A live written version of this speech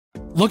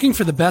Looking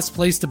for the best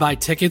place to buy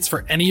tickets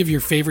for any of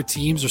your favorite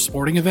teams or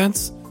sporting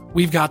events?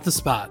 We've got the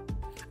spot.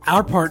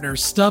 Our partner,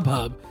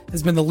 StubHub,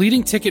 has been the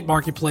leading ticket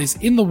marketplace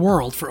in the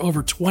world for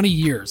over 20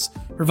 years,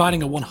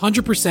 providing a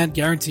 100%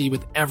 guarantee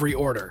with every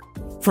order.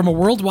 From a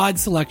worldwide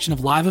selection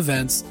of live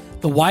events,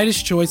 the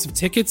widest choice of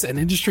tickets and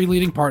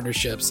industry-leading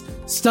partnerships,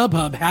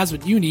 StubHub has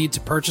what you need to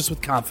purchase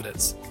with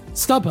confidence.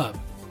 StubHub,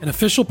 an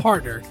official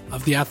partner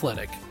of The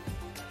Athletic.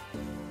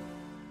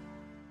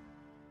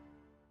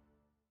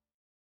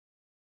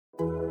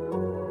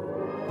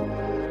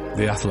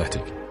 The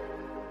Athletic.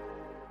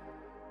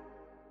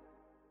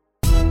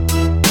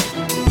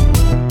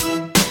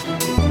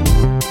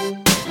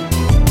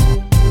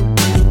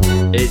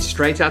 It's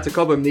Straight Outta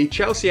Cobham, the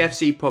Chelsea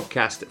FC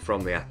podcast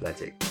from The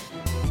Athletic.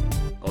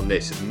 On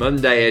this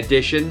Monday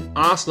edition,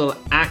 Arsenal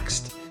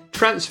axed,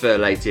 transfer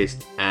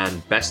latest,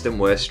 and best and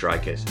worst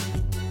strikers.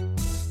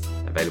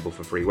 Available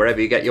for free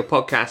wherever you get your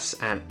podcasts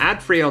and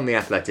ad-free on The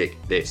Athletic.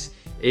 This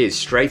is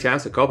Straight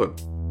Outta Cobham.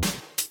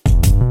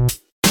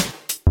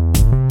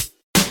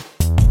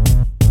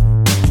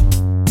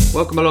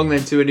 Welcome along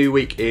then to a new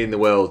week in the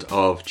world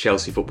of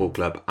Chelsea Football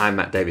Club. I'm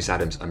Matt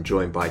Davis-Adams. I'm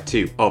joined by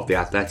two of The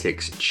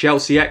Athletic's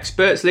Chelsea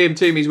experts. Liam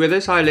Toomey's with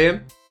us. Hi,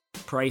 Liam.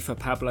 Pray for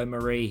Pablo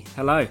Mari.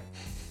 Hello.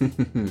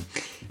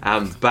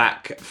 And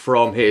back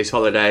from his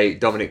holiday,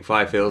 Dominic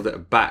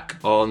Fifield, back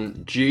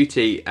on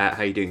duty.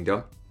 How you doing,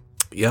 Dom?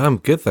 Yeah, I'm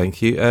good,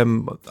 thank you.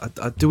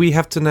 Do we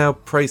have to now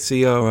praise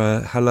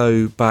our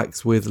hello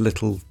backs with a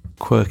little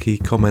quirky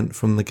comment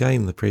from the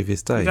game the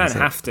previous day? You don't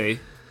have to.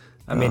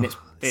 I mean,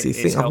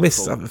 it's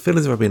helpful. I feel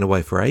as if I've been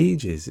away for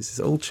ages. It's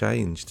all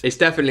changed. It's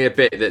definitely a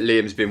bit that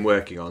Liam's been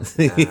working on.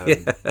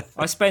 Yeah.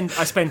 I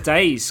spend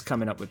days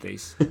coming up with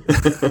these.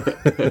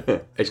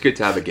 It's good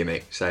to have a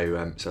gimmick,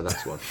 so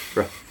that's one.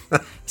 Right.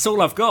 It's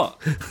all I've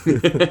got.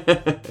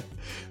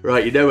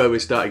 Right, you know where we're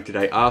starting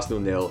today.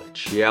 Arsenal 0,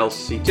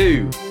 Chelsea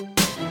 2.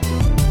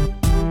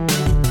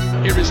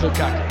 Here is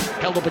Lukaku,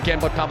 held up again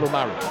by Pablo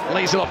Mari.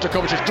 Lays it off to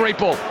Kovacic, great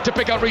ball to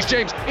pick out Reece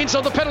James.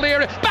 Inside the penalty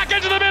area, back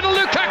into the middle,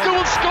 Lukaku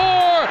will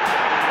score!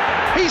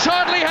 He's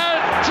hardly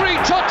had 3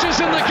 touches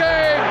in the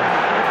game.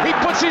 He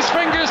puts his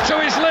fingers to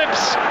his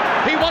lips.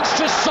 He wants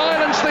to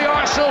silence the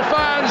Arsenal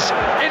fans.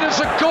 It is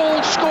a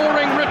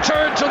goal-scoring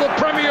return to the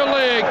Premier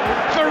League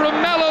for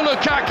Romelu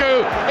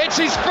Lukaku. It's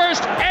his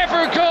first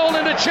ever goal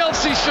in a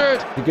Chelsea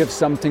shirt. He gives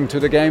something to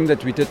the game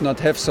that we did not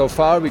have so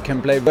far. We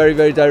can play very,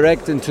 very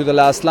direct into the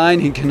last line.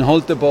 He can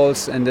hold the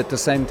balls, and at the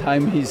same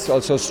time he's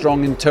also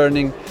strong in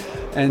turning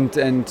and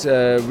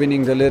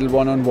winning the little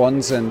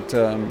one-on-ones. And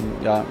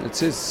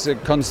it's a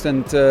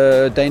constant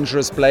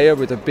dangerous player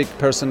with a big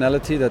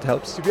personality that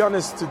helps. To be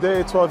honest,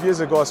 today, 12 years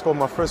ago, I scored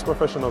my first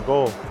professional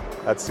goal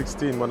at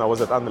 16 when I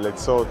was at Anderlecht.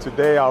 So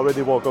today I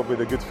already woke up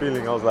with a good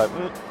feeling. I was like,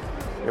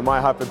 it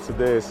might happen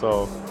today.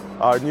 So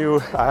I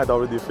knew I had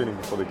already a feeling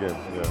before the game.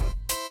 Yeah.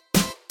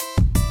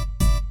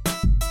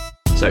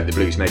 So the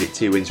Blues made it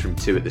 2 wins from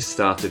 2 at the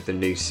start of the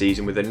new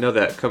season with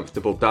another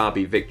comfortable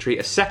derby victory,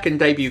 a second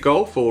debut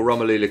goal for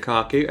Romelu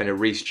Lukaku and a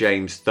Reece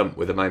James thump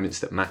with the moments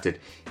that mattered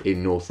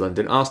in North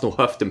London. Arsenal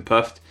huffed and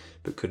puffed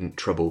but couldn't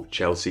trouble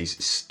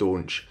Chelsea's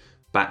staunch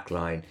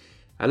backline.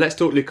 Let's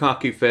talk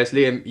Lukaku first.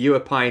 Liam, you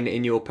opine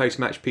in your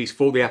post-match piece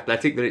for The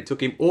Athletic that it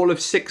took him all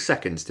of 6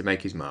 seconds to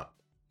make his mark.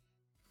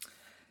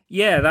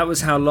 Yeah, that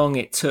was how long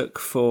it took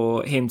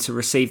for him to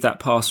receive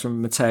that pass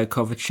from Mateo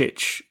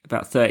Kovacic,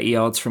 about 30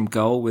 yards from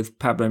goal with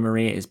Pablo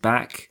Mari at his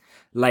back.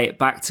 Lay it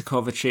back to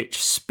Kovacic,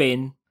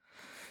 spin,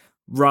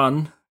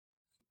 run,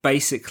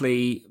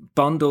 basically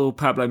bundle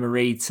Pablo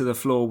Mari to the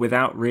floor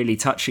without really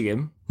touching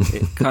him.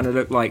 It kind of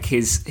looked like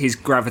his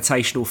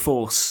gravitational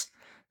force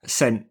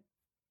sent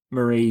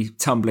Mari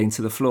tumbling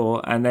to the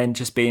floor, and then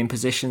just be in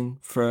position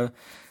for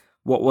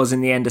what was in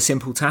the end a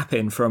simple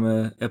tap-in from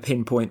a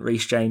pinpoint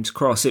Reece James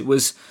cross. It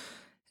was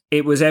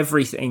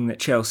everything that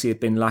Chelsea had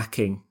been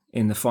lacking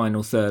in the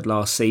final third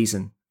last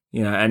season,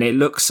 and it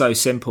looks so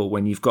simple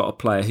when you've got a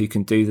player who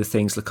can do the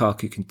things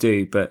Lukaku can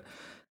do, but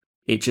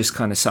it just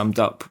kind of summed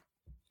up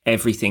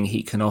everything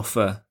he can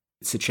offer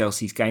to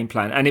Chelsea's game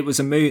plan. And it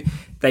was a move.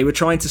 They were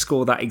trying to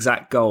score that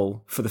exact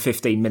goal for the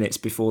 15 minutes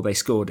before they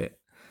scored it.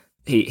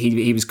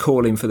 He was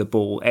calling for the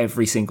ball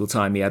every single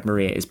time he had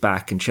Mari at his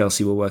back, and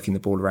Chelsea were working the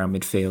ball around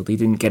midfield. He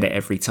didn't get it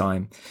every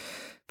time.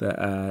 But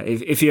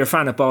if you're a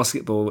fan of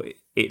basketball,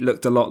 it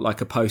looked a lot like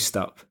a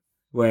post-up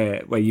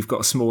where you've got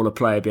a smaller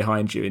player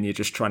behind you and you're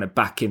just trying to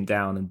back him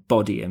down and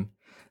body him.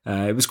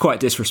 It was quite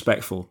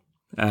disrespectful.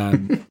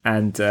 And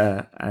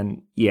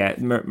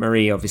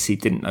Mari obviously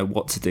didn't know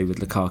what to do with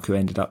Lukaku,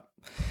 ended up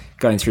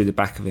going through the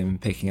back of him and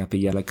picking up a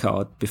yellow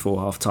card before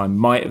half-time.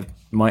 Might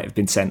have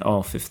been sent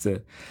off if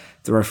the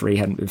referee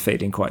hadn't been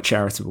feeling quite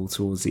charitable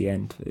towards the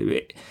end.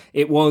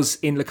 It was,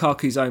 in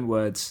Lukaku's own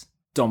words,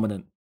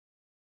 dominant.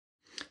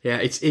 Yeah,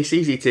 it's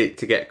easy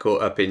to get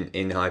caught up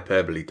in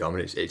hyperbole, Dom,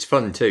 and it's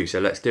fun too,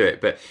 so let's do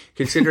it. But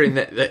considering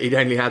that he'd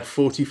only had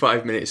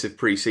 45 minutes of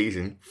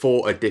pre-season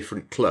for a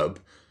different club,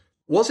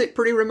 was it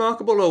pretty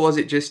remarkable, or was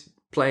it just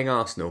playing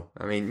Arsenal?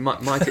 I mean,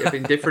 might it have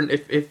been different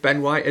if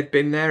Ben White had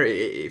been there?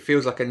 It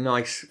feels like a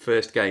nice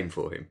first game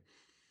for him.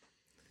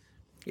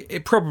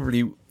 It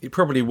probably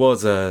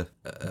was an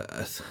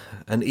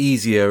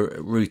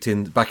easier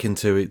route back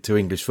into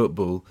English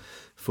football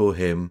for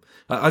him.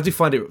 I do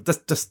find it,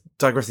 just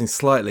digressing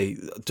slightly,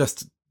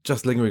 just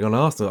lingering on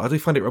Arsenal, I do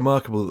find it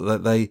remarkable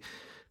that they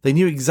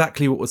knew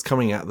exactly what was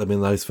coming at them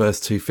in those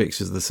first two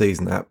fixtures of the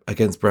season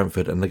against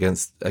Brentford and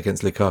against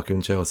Lukaku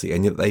and Chelsea,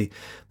 and yet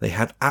they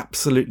had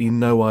absolutely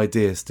no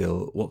idea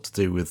still what to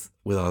do with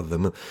either of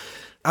them.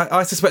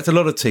 I suspect a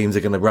lot of teams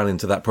are going to run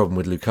into that problem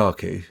with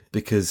Lukaku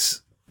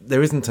because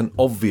there isn't an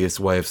obvious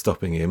way of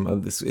stopping him.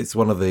 It's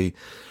one of the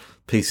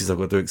pieces I've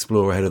got to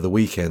explore ahead of the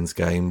weekend's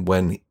game,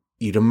 when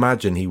you'd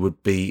imagine he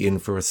would be in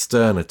for a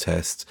sterner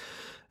test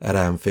at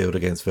Anfield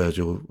against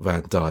Virgil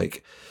van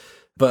Dijk.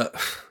 But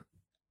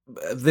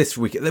this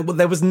weekend,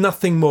 there was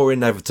nothing more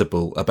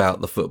inevitable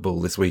about the football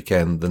this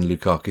weekend than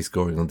Lukaku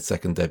scoring on the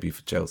second debut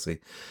for Chelsea.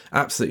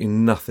 Absolutely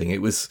nothing.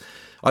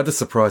 I'm just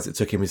surprised it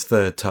took him his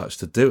third touch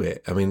to do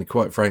it. I mean,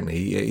 quite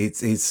frankly,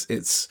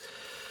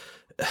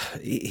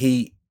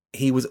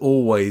 he was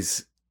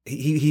always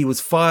he was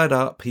fired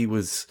up. He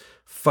was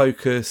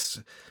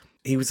focused.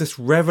 He was just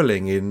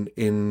reveling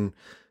in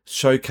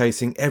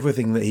showcasing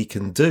everything that he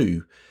can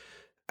do.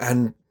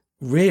 And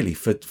really,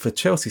 for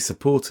Chelsea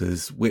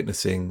supporters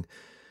witnessing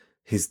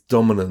his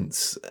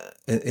dominance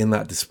in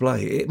that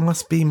display, it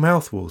must be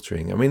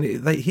mouthwatering. I mean,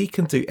 he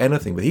can do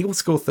anything, but he will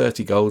score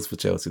 30 goals for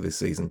Chelsea this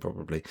season,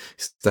 probably.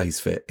 Stays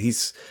fit.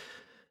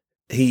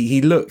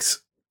 He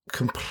looks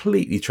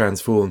completely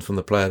transformed from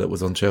the player that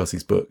was on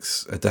Chelsea's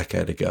books a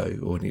decade ago,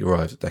 or when he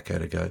arrived a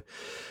decade ago.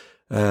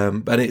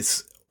 And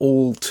it's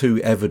all too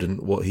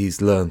evident what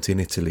he's learnt in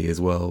Italy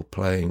as well,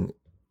 playing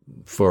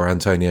for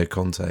Antonio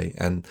Conte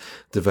and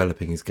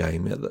developing his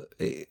game.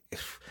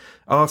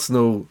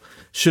 Arsenal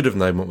should have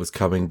known what was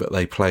coming, but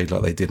they played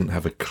like they didn't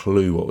have a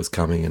clue what was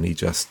coming, and he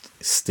just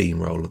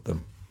steamrolled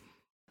them.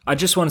 I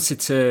just wanted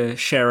to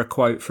share a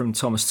quote from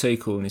Thomas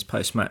Tuchel in his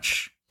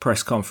post-match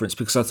press conference,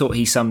 because I thought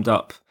he summed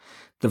up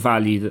the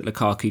value that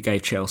Lukaku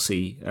gave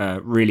Chelsea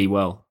really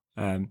well.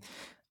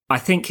 I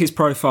think his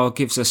profile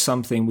gives us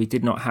something we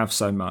did not have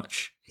so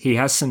much. He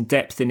has some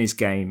depth in his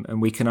game,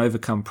 and we can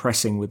overcome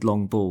pressing with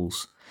long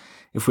balls.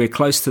 If we're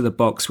close to the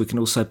box, we can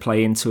also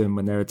play into him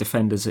when there are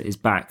defenders at his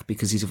back,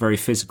 because he's a very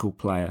physical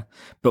player.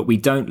 But we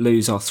don't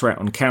lose our threat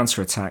on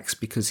counter-attacks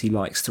because he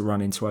likes to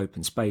run into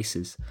open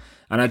spaces.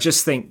 And I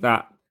just think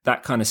that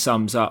kind of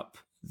sums up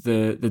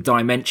the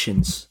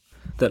dimensions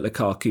that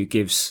Lukaku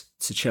gives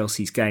to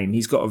Chelsea's game.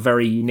 He's got a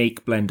very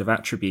unique blend of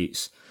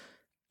attributes.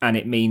 And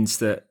it means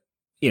that,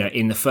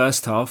 in the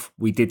first half,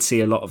 we did see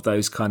a lot of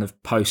those kind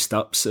of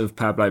post-ups of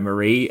Pablo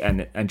Mari,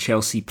 and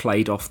Chelsea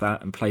played off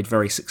that and played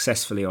very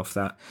successfully off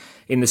that.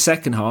 In the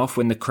second half,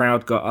 when the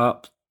crowd got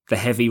up, the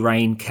heavy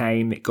rain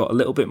came, it got a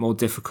little bit more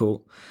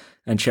difficult,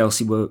 and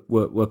Chelsea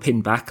were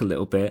pinned back a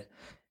little bit.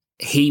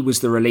 He was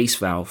the release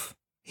valve.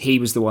 He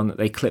was the one that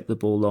they clipped the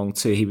ball long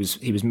to. He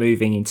was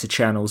moving into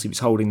channels. He was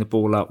holding the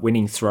ball up,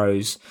 winning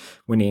throws,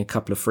 winning a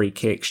couple of free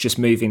kicks, just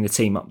moving the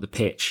team up the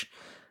pitch.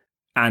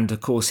 And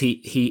of course,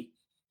 he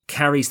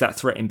carries that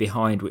threat in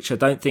behind, which I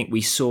don't think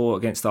we saw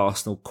against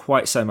Arsenal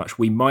quite so much.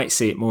 We might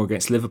see it more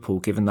against Liverpool,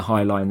 given the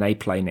high line they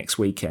play next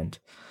weekend.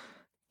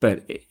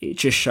 But it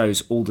just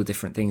shows all the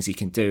different things he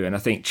can do. And I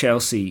think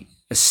Chelsea,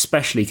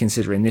 especially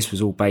considering this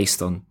was all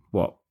based on,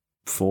 4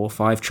 or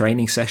 5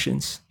 training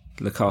sessions,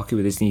 Lukaku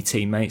with his new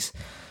teammates,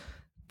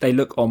 they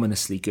look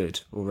ominously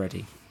good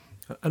already.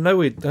 I know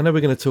we're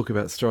going to talk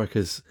about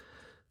strikers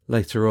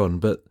later on,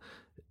 but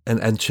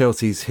and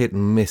Chelsea's hit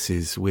and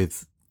misses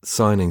with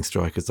signing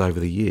strikers over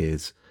the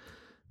years,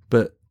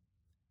 but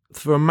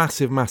for a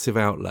massive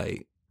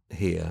outlay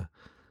here,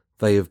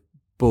 they have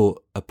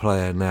bought a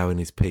player now in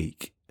his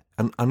peak,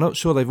 and I'm not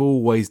sure they've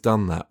always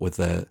done that with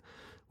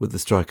the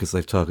strikers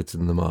they've targeted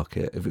in the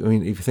market. If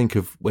you think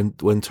of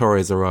when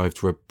Torres arrived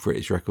for a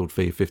British record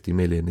fee of 50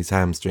 million, his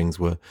hamstrings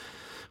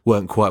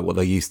weren't quite what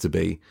they used to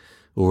be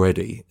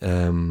already.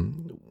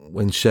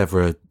 When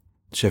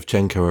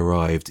Shevchenko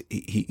arrived,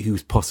 he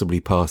was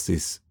possibly past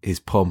his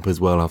pomp as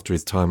well after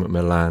his time at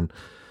Milan.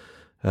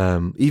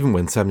 Even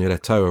when Samuel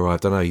Eto'o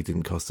arrived, I know he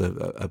didn't cost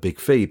a big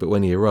fee, but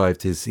when he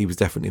arrived, he was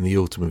definitely in the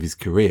autumn of his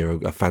career,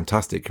 a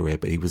fantastic career,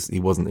 but he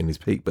wasn't in his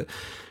peak. But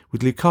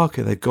with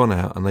Lukaku, they've gone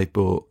out and they've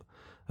bought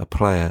a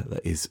player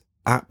that is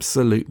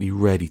absolutely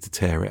ready to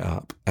tear it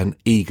up and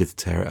eager to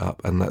tear it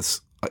up, and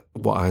that's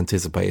what I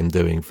anticipate him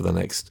doing for the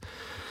next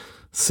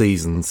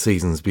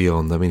seasons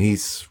beyond. I mean,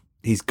 he's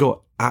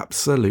got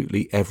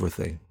absolutely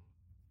everything.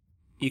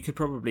 You could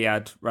probably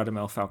add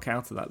Radamel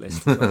Falcao to that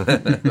list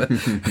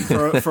as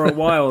well. for a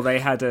while, they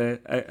had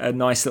a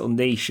nice little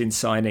niche in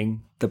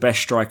signing the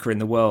best striker in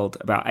the world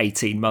about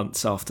 18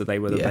 months after they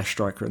were the best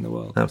striker in the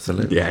world.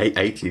 Absolutely. Yeah,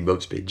 18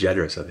 months being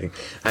generous, I think.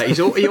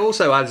 He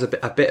also adds a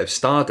bit of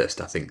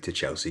stardust, I think, to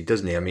Chelsea,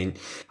 doesn't he? I mean,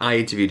 I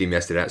interviewed him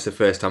yesterday. That's the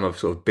first time I've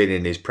sort of been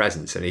in his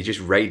presence, and he just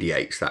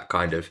radiates that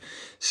kind of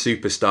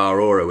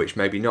superstar aura, which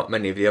maybe not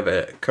many of the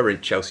other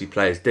current Chelsea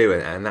players do,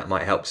 and that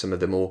might help some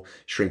of the more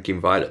shrinking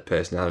violet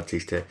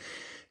personalities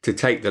to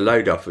take the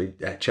load off.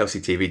 Chelsea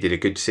TV did a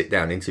good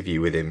sit-down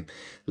interview with him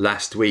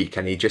last week,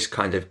 and he just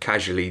kind of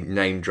casually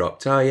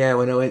name-dropped, oh yeah,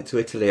 when I went to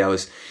Italy,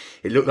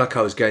 it looked like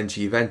I was going to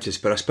Juventus,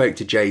 but I spoke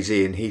to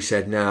Jay-Z and he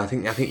said, no, I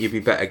think you'd be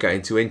better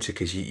going to Inter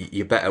because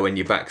you're better when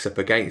your back's up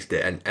against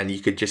it. And you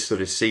could just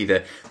sort of see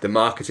the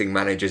marketing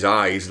manager's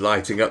eyes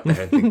lighting up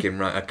there and thinking,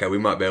 right, okay, we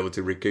might be able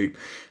to recoup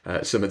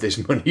some of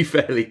this money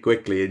fairly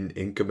quickly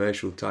in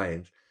commercial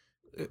tie-ins.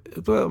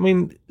 Well, I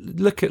mean,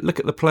 look at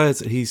the players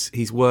that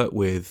he's worked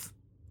with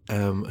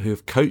who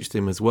have coached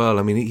him as well.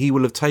 I mean, he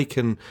will have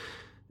taken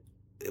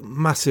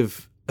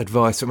massive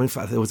advice. I mean, in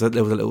fact, there was a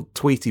little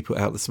tweet he put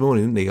out this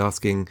morning, didn't he,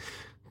 asking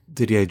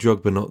Didier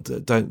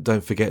Drogba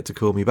don't forget to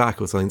call me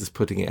back or something, just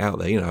putting it out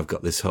there. You know, I've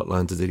got this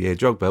hotline to Didier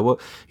Drogba. Well,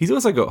 he's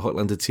also got a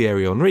hotline to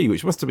Thierry Henry,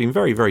 which must have been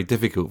very, very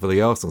difficult for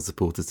the Arsenal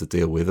supporters to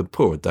deal with. And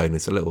poor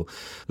Adonis, a little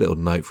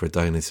note for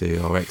Adonis,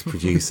 our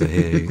ex-producer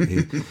here,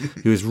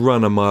 who has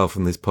run a mile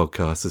from this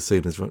podcast as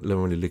soon as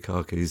Romelu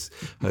Lukaku's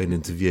own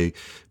interview.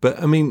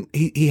 But I mean,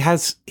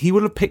 he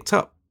will have picked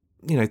up,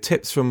 you know,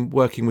 tips from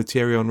working with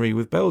Thierry Henry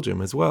with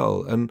Belgium as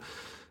well, and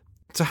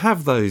to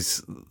have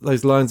those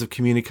lines of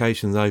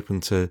communications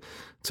open to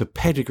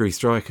pedigree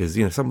strikers,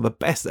 you know, some of the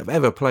best that have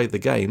ever played the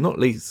game, not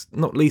least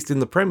in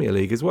the Premier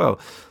League as well.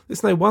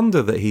 It's no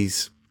wonder that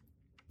he's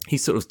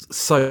sort of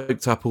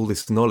soaked up all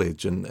this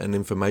knowledge and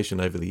information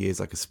over the years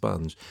like a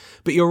sponge.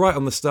 But you're right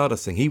on the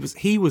Stardust thing.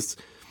 He was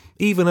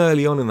even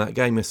early on in that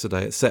game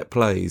yesterday at set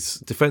plays,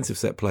 defensive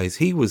set plays,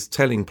 he was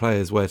telling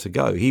players where to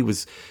go. He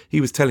was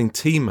telling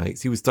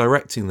teammates. He was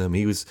directing them.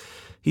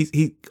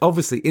 He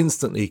obviously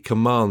instantly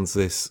commands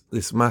this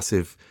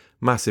massive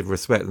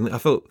respect. And I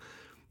thought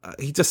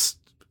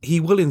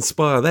he will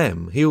inspire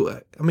them.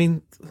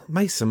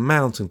 Mason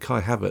Mount and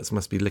Kai Havertz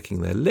must be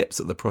licking their lips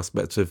at the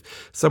prospect of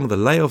some of the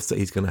layoffs that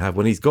he's going to have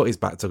when he's got his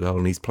back to goal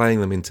and he's playing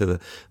them into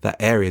that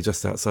area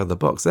just outside the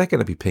box. They're going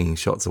to be pinging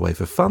shots away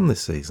for fun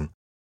this season.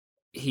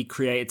 He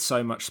created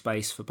so much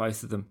space for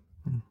both of them.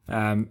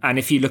 And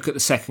if you look at the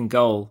second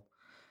goal,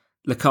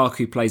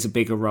 Lukaku plays a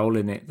bigger role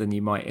in it than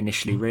you might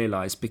initially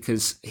realise,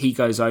 because he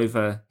goes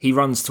over, he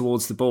runs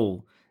towards the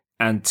ball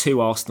and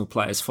two Arsenal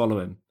players follow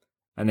him.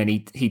 And then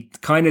he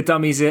kind of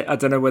dummies it. I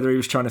don't know whether he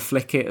was trying to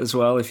flick it as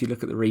well, if you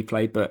look at the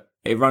replay, but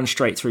it runs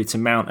straight through to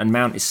Mount, and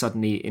Mount is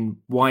suddenly in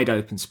wide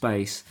open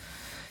space.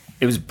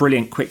 It was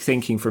brilliant quick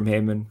thinking from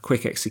him and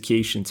quick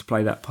execution to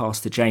play that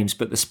pass to James.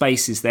 But the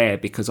space is there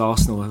because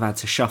Arsenal have had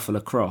to shuffle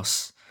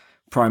across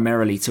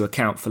primarily to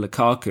account for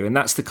Lukaku. And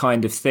that's the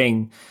kind of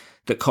thing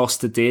that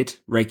Costa did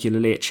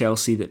regularly at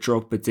Chelsea, that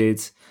Drogba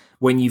did.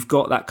 When you've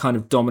got that kind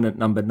of dominant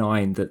number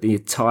 9 that the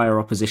entire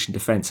opposition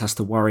defence has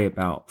to worry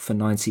about for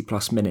 90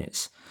 plus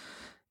minutes,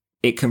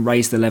 it can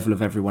raise the level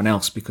of everyone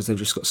else because they've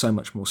just got so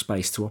much more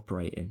space to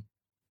operate in.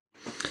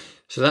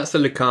 So that's the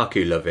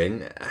Lukaku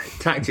loving.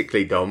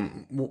 Tactically,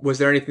 Dom, was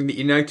there anything that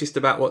you noticed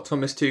about what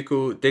Thomas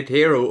Tuchel did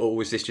here, or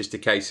was this just a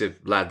case of,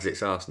 lads,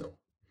 it's Arsenal?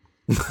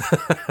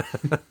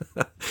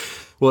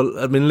 Well,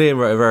 I mean, Liam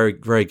wrote a very,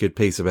 very good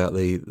piece about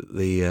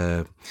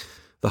the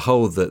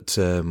hold that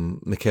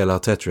Mikel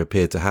Arteta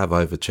appeared to have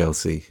over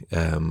Chelsea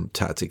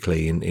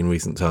tactically in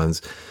recent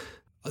times.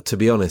 To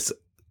be honest,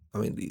 I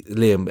mean,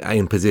 Liam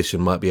in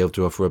position might be able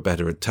to offer a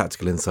better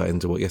tactical insight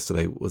into what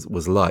yesterday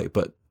was like,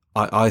 but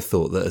I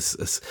thought that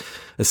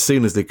as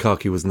soon as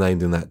Lukaku was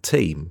named in that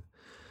team,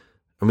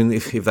 I mean,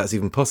 if that's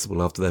even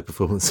possible after their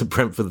performance at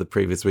Brentford the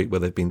previous week where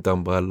they've been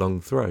done by a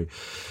long throw.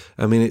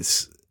 I mean,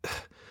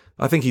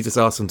 I think he just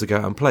asked them to go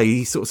out and play.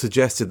 He sort of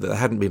suggested that there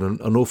hadn't been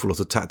an awful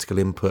lot of tactical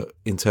input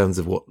in terms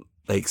of what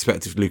they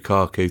expected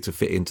Lukaku to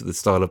fit into the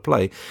style of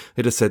play.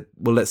 They just said,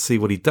 well, let's see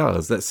what he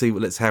does.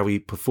 Let's how he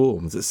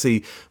performs. Let's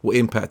see what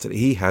impact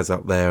he has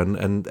up there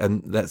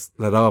and let's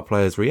let our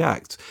players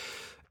react.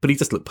 But he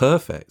just looked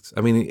perfect.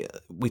 I mean,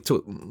 we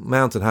took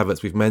Mount and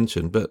Havertz, we've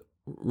mentioned, but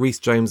Reece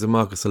James and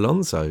Marcus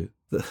Alonso,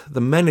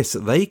 the menace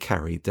that they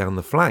carried down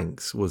the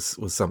flanks was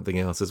something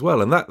else as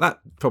well. And that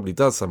probably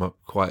does sum up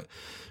quite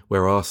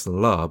where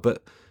Arsenal are.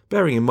 But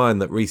bearing in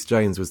mind that Reece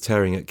James was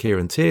tearing at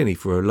Kieran Tierney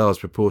for a large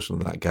proportion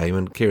of that game,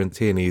 and Kieran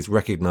Tierney is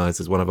recognised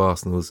as one of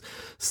Arsenal's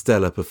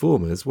stellar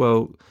performers,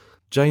 well,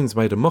 James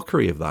made a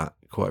mockery of that,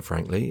 quite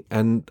frankly.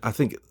 And I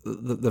think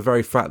the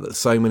very fact that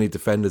so many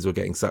defenders were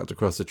getting sacked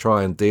across to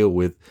try and deal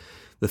with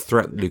the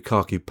threat that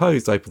Lukaku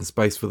posed opened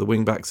space for the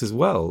wing-backs as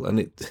well. And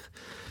it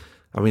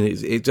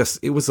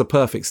was a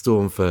perfect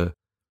storm for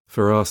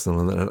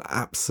Arsenal and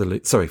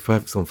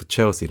perfect storm for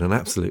Chelsea, and an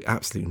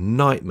absolute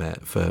nightmare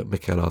for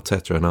Mikel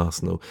Arteta and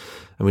Arsenal.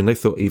 I mean, they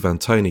thought Ivan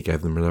Toney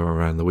gave them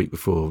around the week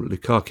before.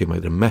 Lukaku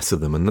made a mess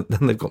of them, and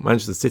then they've got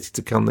Manchester City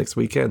to come next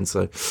weekend.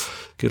 So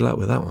good luck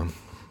with that one.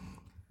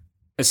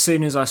 As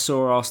soon as I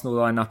saw Arsenal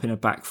line up in a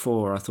back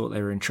four, I thought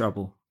they were in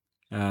trouble.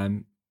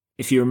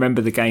 If you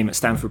remember the game at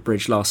Stamford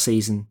Bridge last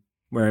season,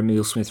 where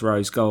Emile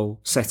Smith-Rowe's goal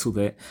settled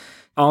it,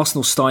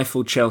 Arsenal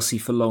stifled Chelsea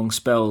for long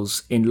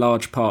spells, in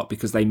large part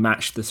because they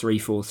matched the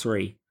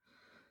 3-4-3.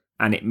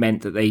 And it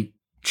meant that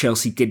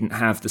Chelsea didn't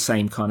have the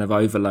same kind of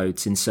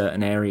overloads in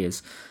certain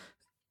areas.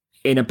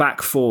 In a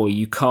back four,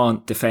 you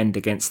can't defend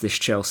against this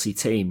Chelsea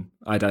team.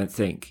 I don't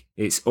think.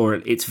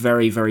 It's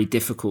very, very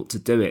difficult to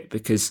do it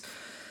because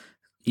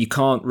you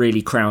can't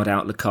really crowd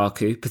out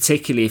Lukaku,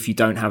 particularly if you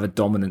don't have a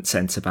dominant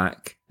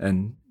centre-back,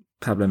 and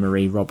Pablo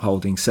Mari, Rob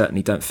Holding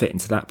certainly don't fit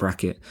into that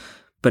bracket.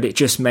 But it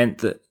just meant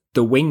that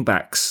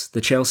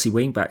the Chelsea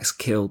wing-backs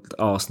killed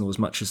Arsenal as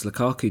much as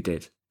Lukaku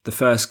did. The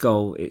first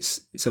goal,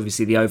 it's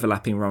obviously the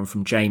overlapping run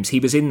from James. He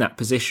was in that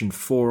position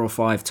 4 or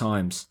 5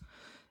 times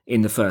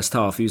in the first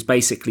half. He was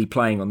basically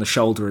playing on the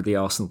shoulder of the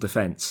Arsenal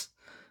defence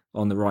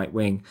on the right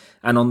wing.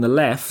 And on the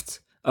left,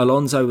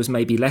 Alonso was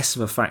maybe less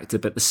of a factor,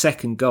 but the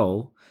second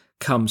goal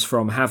comes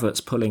from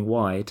Havertz pulling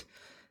wide,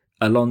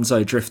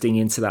 Alonso drifting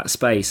into that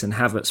space, and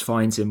Havertz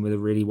finds him with a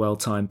really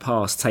well-timed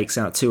pass, takes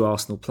out 2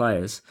 Arsenal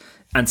players,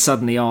 and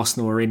suddenly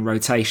Arsenal are in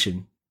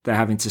rotation. They're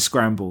having to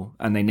scramble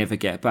and they never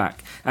get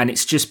back. And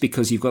it's just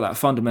because you've got that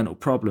fundamental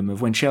problem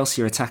of when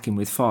Chelsea are attacking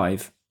with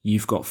 5,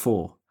 you've got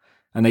 4.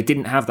 And they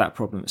didn't have that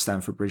problem at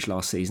Stamford Bridge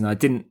last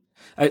season.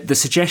 The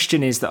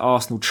suggestion is that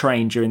Arsenal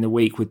trained during the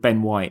week with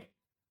Ben White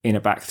in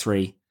a back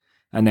 3.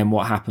 And then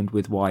what happened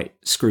with White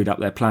screwed up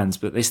their plans.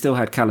 But they still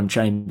had Callum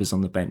Chambers on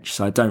the bench.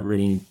 So I don't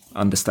really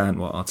understand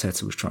what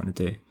Arteta was trying to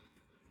do.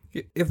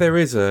 If there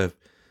is an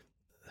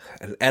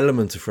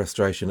element of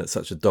frustration at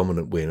such a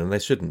dominant win, and there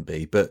shouldn't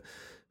be, but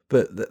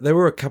there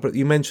were a couple.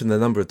 You mentioned the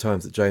number of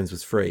times that James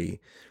was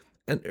free,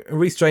 and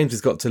Reece James has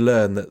got to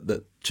learn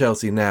that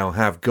Chelsea now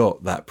have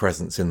got that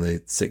presence in the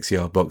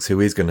 6-yard box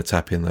who is going to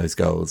tap in those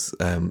goals,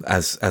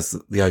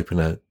 as the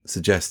opener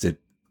suggested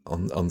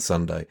on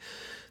Sunday.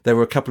 There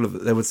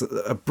was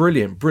a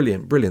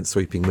brilliant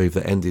sweeping move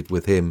that ended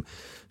with him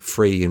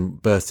free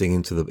and bursting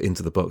into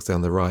the box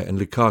down the right, and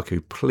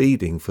Lukaku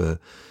pleading for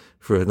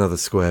another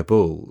square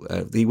ball.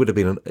 He would have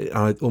been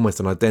almost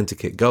an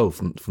identikit goal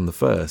from the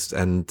first,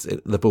 and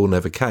the ball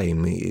never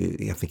came.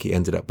 I think he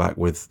ended up back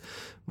with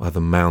either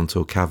Mount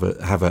or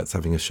Havertz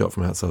having a shot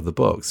from outside the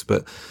box.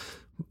 But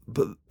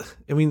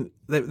I mean,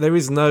 there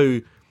is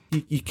no.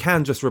 You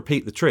can just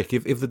repeat the trick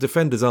if the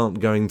defenders aren't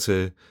going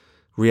to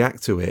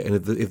react to it, and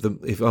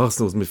if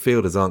Arsenal's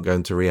midfielders aren't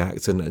going to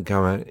react and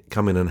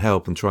come in and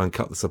help and try and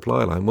cut the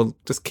supply line, well,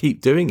 just keep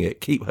doing it,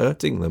 keep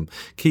hurting them,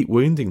 keep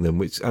wounding them.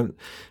 Which I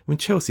mean,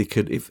 Chelsea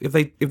could if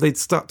they'd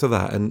stuck to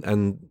that,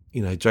 and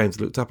you know,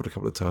 James looked up at a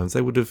couple of times,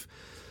 they would have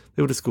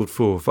scored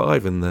 4 or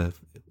 5 in the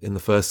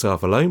first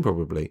half alone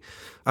probably.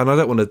 And I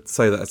don't want to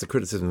say that as a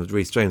criticism of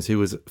Reece James, who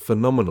was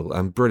phenomenal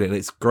and brilliant.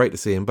 It's great to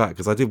see him back,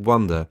 because I did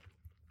wonder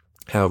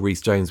how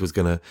Reece James was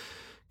going to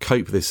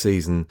cope this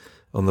season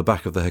on the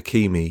back of the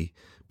Hakimi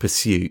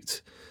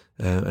pursuit,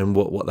 and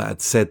what that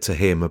had said to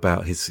him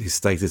about his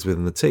status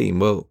within the team.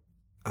 Well,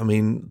 I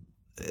mean,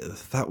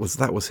 that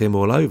was him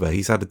all over.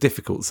 He's had a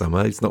difficult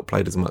summer. He's not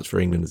played as much for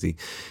England as he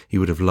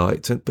would have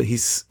liked, but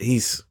he's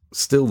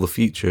still the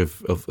future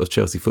of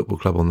Chelsea Football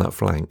Club on that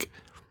flank.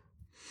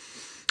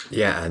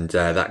 Yeah, and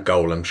that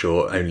goal, I'm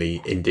sure,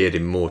 only endeared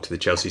him more to the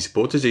Chelsea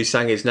supporters who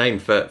sang his name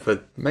for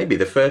maybe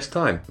the first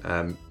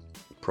time.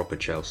 Proper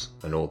Chelsea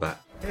and all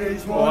that.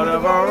 He's one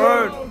of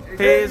our own.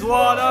 He's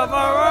one of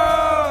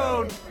our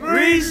own.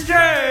 Reece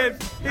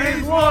James.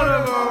 He's one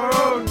of our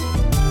own.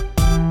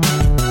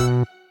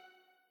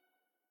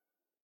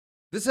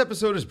 This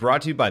episode is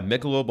brought to you by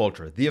Michelob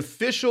Ultra, the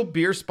official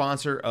beer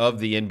sponsor of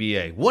the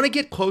NBA. Want to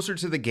get closer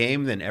to the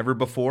game than ever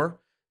before?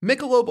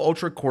 Michelob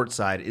Ultra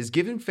Courtside is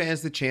giving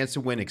fans the chance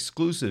to win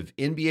exclusive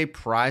NBA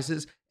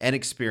prizes and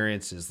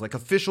experiences like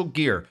official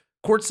gear,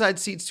 courtside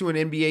seats to an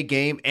NBA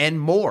game, and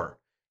more.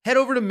 Head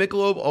over to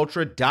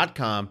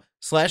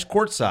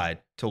MichelobUltra.com/courtside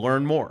to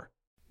learn more.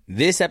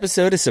 This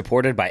episode is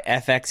supported by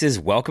FX's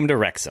Welcome to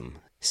Wrexham.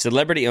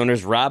 Celebrity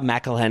owners Rob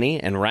McElhenney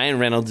and Ryan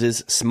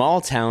Reynolds'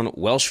 small-town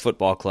Welsh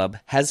football club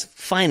has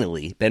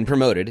finally been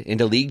promoted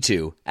into League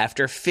Two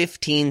after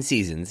 15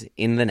 seasons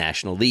in the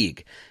National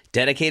League.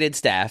 Dedicated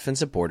staff and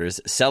supporters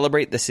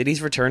celebrate the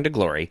city's return to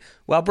glory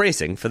while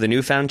bracing for the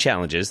newfound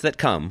challenges that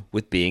come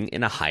with being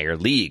in a higher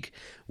league.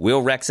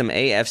 Will Wrexham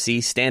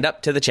AFC stand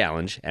up to the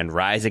challenge and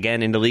rise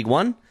again into League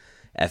One?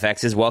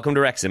 FX's Welcome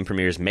to Wrexham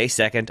premieres May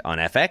 2nd on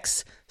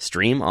FX,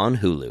 stream on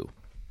Hulu.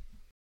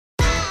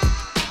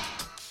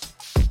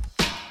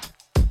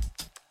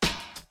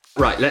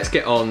 Right, let's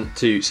get on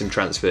to some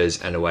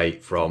transfers and away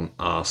from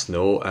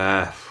Arsenal.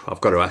 I've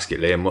got to ask you,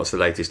 Liam, what's the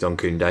latest on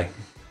Koundé?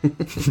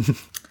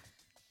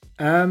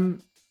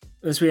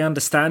 As we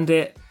understand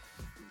it,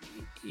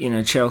 you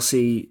know,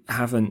 Chelsea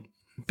haven't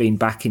been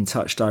back in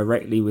touch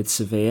directly with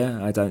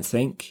Sevilla, I don't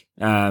think,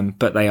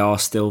 but they are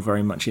still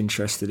very much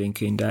interested in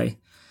Koundé.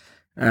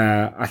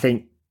 I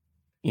think,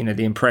 you know,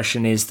 the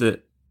impression is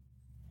that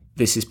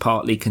this is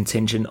partly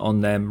contingent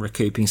on them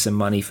recouping some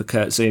money for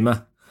Kurt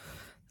Zouma.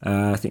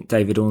 I think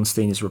David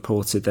Ornstein has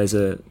reported there's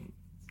a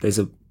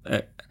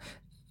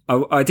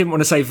I didn't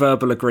want to say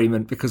verbal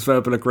agreement because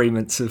verbal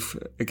agreements are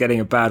getting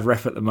a bad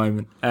rep at the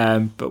moment,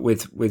 but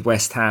with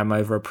West Ham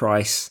over a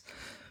price,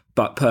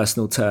 but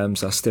personal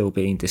terms are still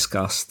being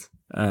discussed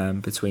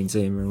between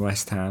Zouma and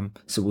West Ham.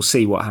 So we'll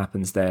see what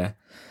happens there.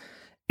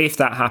 If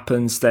that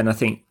happens, then I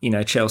think, you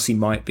know, Chelsea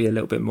might be a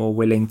little bit more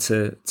willing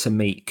to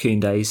meet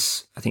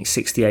Koundé's, I think,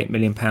 £68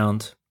 million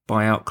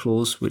buyout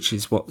clause, which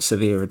is what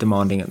Sevilla are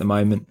demanding at the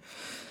moment.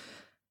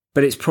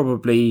 But it's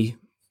probably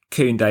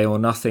Koundé or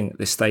nothing at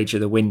this stage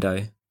of the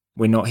window.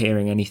 We're not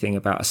hearing anything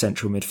about a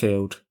central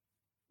midfield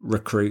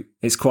recruit.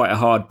 It's quite a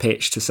hard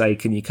pitch to say,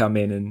 can you come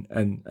in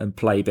and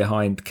play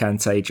behind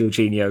Kante,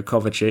 Jorginho,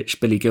 Kovacic?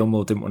 Billy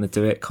Gilmour didn't want to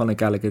do it. Conor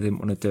Gallagher didn't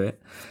want to do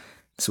it.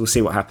 So we'll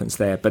see what happens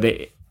there. But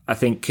I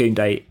think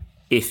Koundé,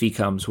 if he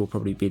comes, will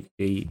probably be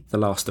the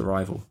last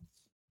arrival.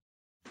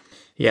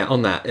 Yeah,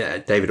 on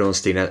that, David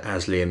Ornstein,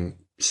 as Liam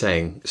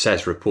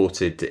says,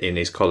 reported in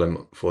his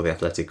column for The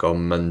Athletic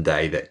on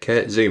Monday that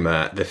Kurt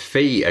Zouma, the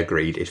fee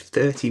agreed is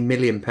 £30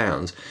 million,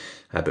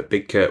 but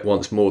Big Kurt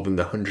wants more than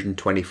the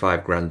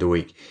 125 grand a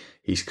week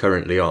he's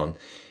currently on.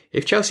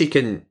 If Chelsea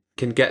can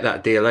get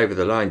that deal over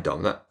the line,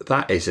 Dom,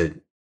 that is a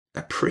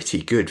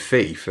pretty good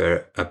fee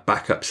for a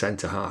backup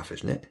centre-half,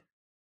 isn't it?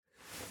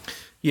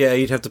 Yeah,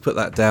 you'd have to put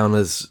that down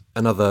as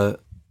another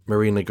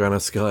Marina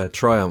Granovskaya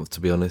triumph,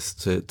 to be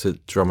honest, to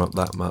drum up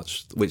that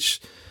much,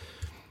 which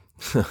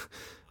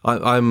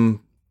I'm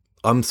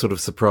sort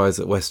of surprised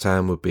that West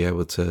Ham would be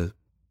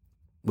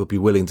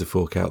willing to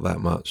fork out that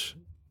much,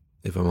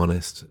 if I'm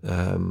honest.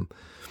 I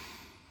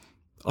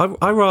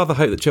rather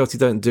hope that Chelsea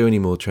don't do any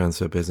more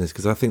transfer business,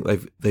 because I think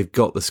they've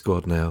got the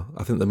squad now.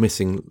 I think the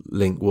missing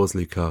link was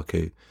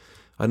Lukaku.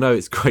 I know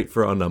it's great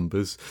for our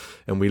numbers,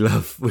 and we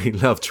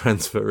love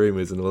transfer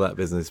rumours and all that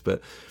business,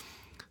 but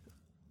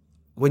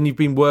when you've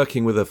been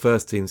working with a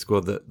first team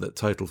squad that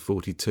totaled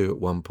 42 at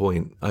one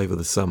point over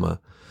the summer,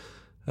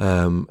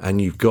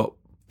 and you've got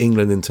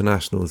England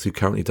internationals who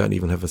currently don't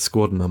even have a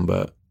squad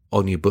number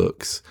on your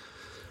books,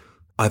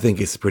 I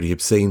think it's pretty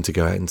obscene to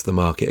go out into the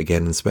market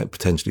again and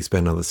potentially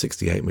spend another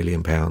 £68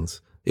 million,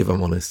 if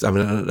I'm honest. I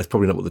mean, that's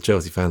probably not what the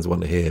Chelsea fans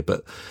want to hear,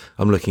 but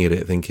I'm looking at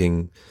it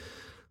thinking,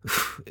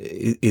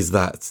 does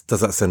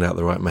that send out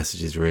the right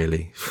messages,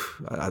 really?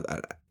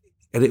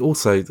 And it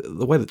also,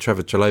 the way that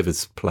Trevor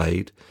Chalova's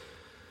played,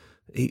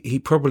 he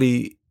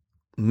probably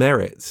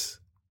merits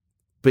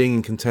being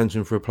in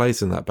contention for a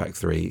place in that back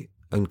three,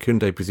 and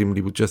Koundé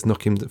presumably would just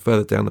knock him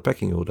further down the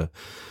pecking order.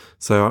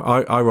 So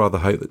I rather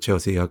hope that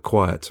Chelsea are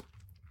quiet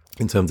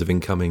in terms of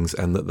incomings,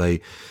 and that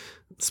they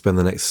spend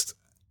the next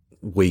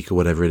week or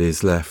whatever it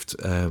is left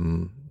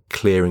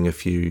clearing a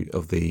few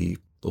of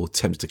or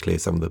attempting to clear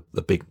some of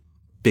the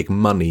big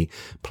money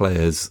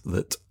players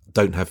that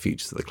don't have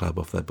futures at the club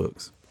off their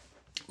books.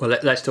 Well,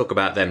 let's talk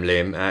about them,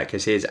 Liam,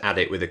 because here's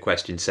Adit with a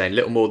question saying,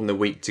 little more than a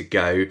week to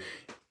go.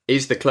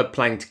 Is the club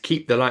planning to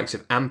keep the likes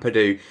of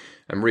Ampadu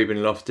and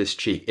Ruben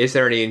Loftus-Cheek? Is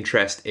there any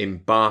interest in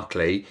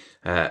Barkley?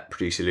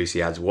 Producer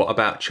Lucy adds, what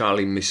about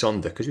Charlie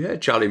Musonda? Because we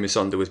heard Charlie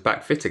Musonda was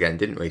back fit again,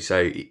 didn't we?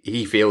 So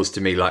he feels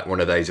to me like one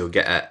of those who'll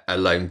get a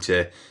loan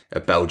to a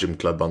Belgium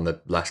club on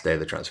the last day of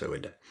the transfer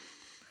window.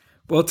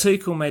 Well,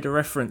 Tuchel made a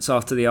reference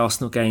after the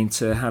Arsenal game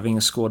to having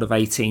a squad of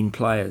 18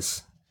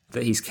 players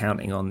that he's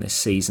counting on this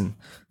season.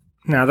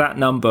 Now, that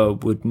number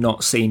would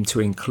not seem to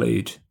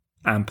include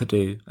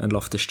Ampadu and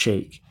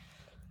Loftus-Cheek.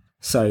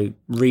 So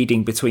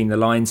reading between the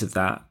lines of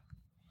that,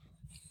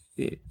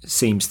 it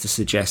seems to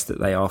suggest that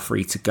they are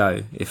free to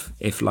go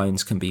if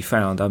loans can be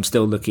found. I'm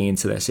still looking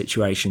into their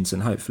situations,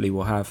 and hopefully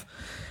we'll have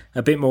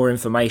a bit more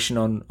information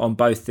on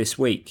both this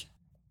week.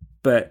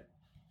 But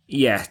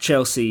yeah,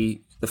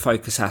 Chelsea, the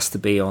focus has to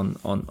be on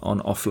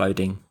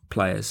offloading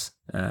players.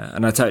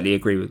 And I totally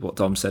agree with what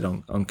Dom said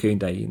on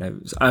Koundé. You know,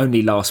 it was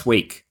only last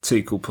week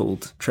Tuchel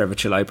pulled Trevor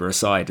Chalobah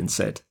aside and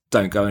said,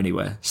 don't go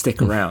anywhere,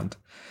 stick around.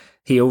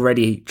 He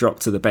already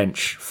dropped to the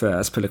bench for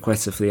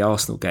Azpilicueta for the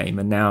Arsenal game,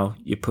 and now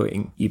you're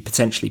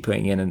potentially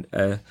putting in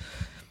a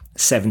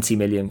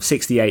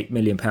 68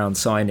 million pound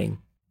signing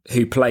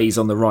who plays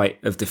on the right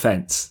of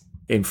defence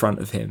in front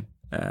of him.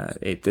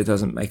 It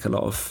doesn't make a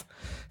lot of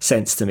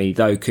sense to me,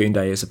 though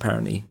Koundé is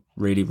apparently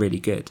really, really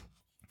good.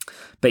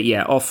 But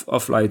yeah,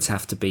 offloads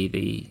have to be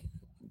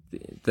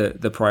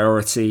the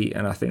priority,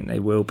 and I think they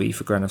will be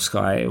for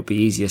Granovskaya. It'll be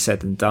easier said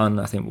than done.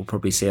 I think we'll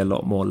probably see a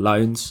lot more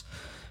loans,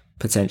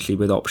 potentially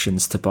with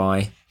options to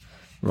buy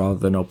rather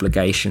than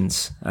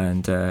obligations,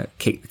 and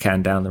kick the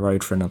can down the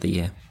road for another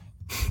year.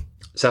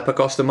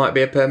 Zappacosta might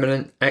be a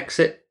permanent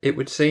exit, it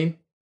would seem.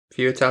 A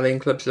few Italian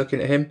clubs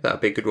looking at him. That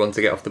would be a good one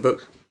to get off the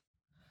books.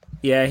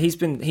 Yeah, he's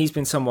been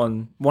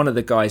one of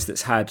the guys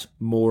that's had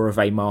more of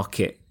a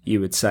market, you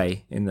would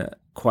say, in that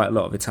quite a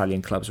lot of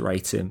Italian clubs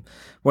rate him.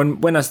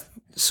 When I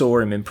saw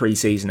him in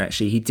pre-season,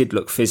 actually, he did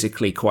look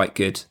physically quite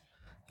good,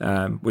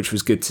 which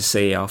was good to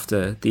see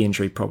after the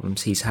injury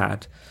problems he's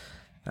had.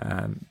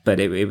 But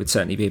it would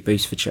certainly be a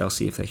boost for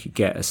Chelsea if they could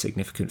get a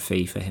significant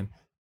fee for him.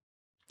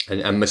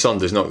 And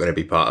Musonda's not going to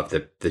be part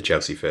of the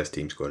Chelsea first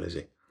team squad, is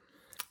he?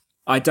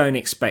 I don't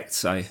expect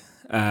so.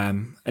 I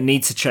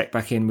need to check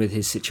back in with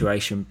his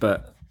situation,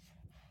 but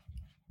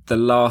the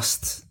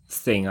last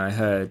thing I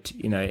heard,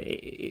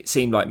 it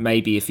seemed like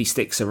maybe if he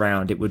sticks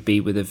around, it would be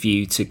with a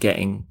view to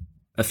getting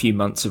a few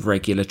months of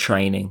regular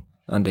training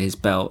under his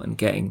belt and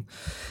getting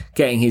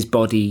his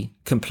body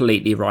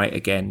completely right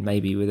again,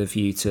 maybe with a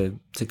view to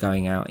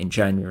going out in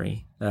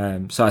January.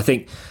 So I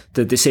think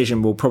the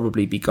decision will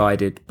probably be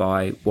guided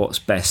by what's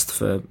best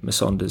for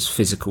Musonda's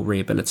physical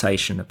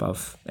rehabilitation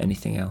above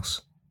anything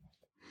else.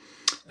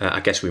 I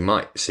guess we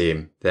might see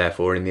him,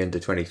 therefore, in the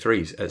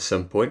under-23s at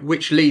some point,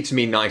 which leads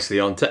me nicely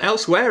on to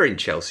elsewhere in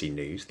Chelsea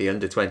news. The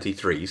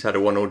under-23s had a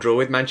 1-1 draw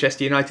with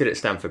Manchester United at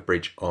Stamford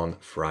Bridge on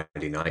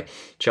Friday night.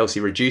 Chelsea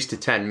reduced to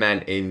 10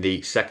 men in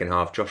the second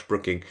half. Josh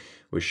Brooking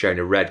was shown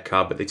a red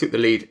card, but they took the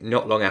lead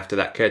not long after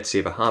that, courtesy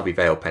of a Harvey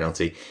Vale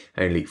penalty,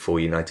 only for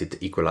United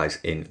to equalise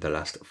in the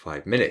last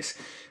 5 minutes.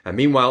 And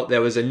meanwhile,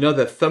 there was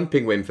another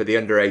thumping win for the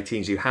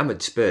under-18s who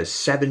hammered Spurs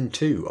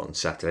 7-2 on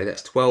Saturday.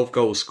 That's 12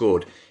 goals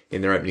scored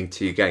in their opening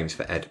 2 games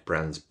for Ed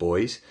Brand's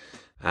boys.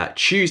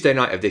 Tuesday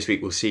night of this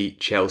week, we'll see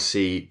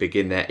Chelsea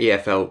begin their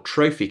EFL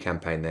trophy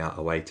campaign. They are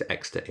away to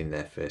Exeter in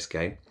their first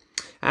game.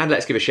 And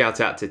let's give a shout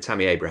out to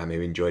Tammy Abraham,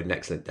 who enjoyed an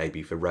excellent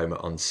debut for Roma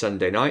on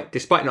Sunday night.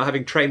 Despite not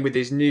having trained with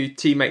his new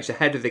teammates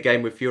ahead of the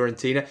game with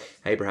Fiorentina,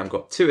 Abraham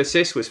got 2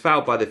 assists, was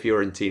fouled by the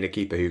Fiorentina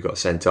keeper who got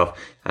sent off,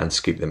 and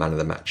scooped the Man of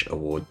the Match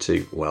award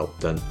too. Well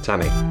done,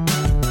 Tammy.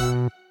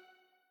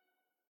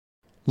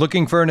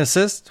 Looking for an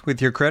assist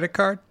with your credit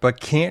card,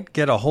 but can't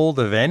get a hold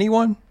of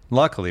anyone?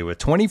 Luckily, with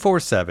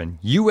 24/7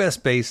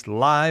 US-based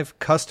live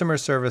customer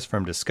service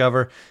from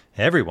Discover,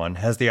 everyone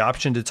has the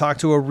option to talk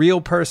to a real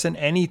person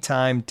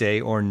anytime,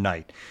 day or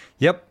night.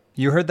 Yep,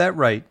 you heard that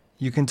right.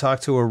 You can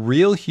talk to a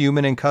real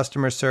human in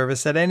customer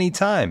service at any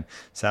time.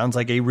 Sounds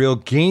like a real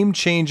game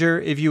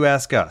changer if you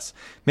ask us.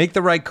 Make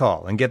the right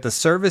call and get the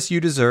service you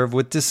deserve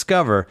with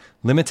Discover.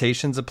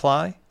 Limitations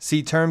apply.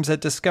 See terms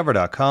at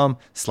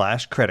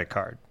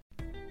discover.com/creditcard.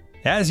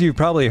 As you've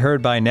probably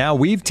heard by now,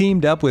 we've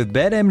teamed up with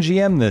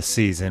BetMGM this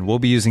season. We'll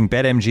be using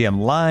BetMGM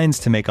lines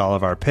to make all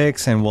of our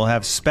picks, and we'll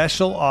have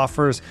special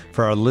offers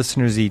for our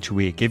listeners each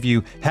week. If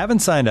you haven't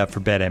signed up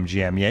for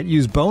BetMGM yet,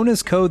 use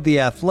bonus code The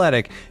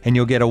Athletic, and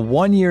you'll get a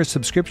 1-year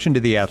subscription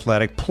to The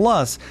Athletic,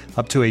 plus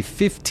up to a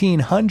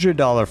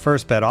 $1,500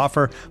 first bet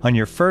offer on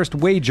your first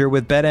wager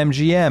with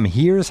BetMGM.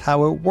 Here's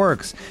how it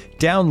works.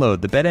 Download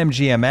the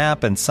BetMGM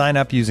app and sign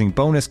up using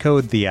bonus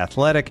code The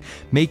Athletic.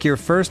 Make your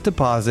first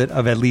deposit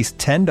of at least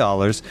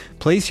 $10.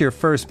 Place your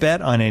first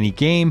bet on any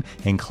game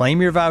and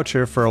claim your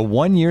voucher for a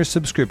 1-year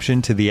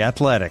subscription to The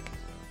Athletic.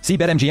 See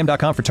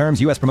BetMGM.com for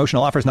terms. U.S.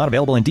 promotional offers not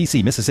available in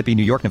D.C., Mississippi,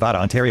 New York, Nevada,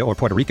 Ontario, or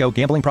Puerto Rico.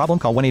 Gambling problem?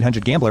 Call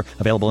 1-800-GAMBLER.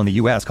 Available in the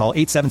U.S. Call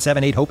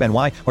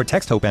 877-8-HOPE-NY or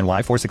text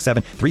HOPE-NY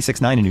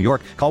 467-369 in New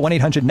York. Call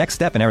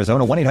 1-800-NEXT-STEP in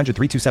Arizona.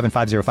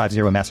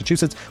 1-800-327-5050 in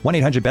Massachusetts.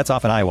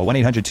 1-800-BETS-OFF in Iowa.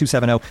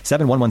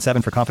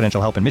 1-800-270-7117 for confidential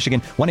help in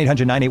Michigan.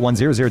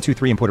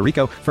 1-800-981-0023 in Puerto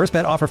Rico. First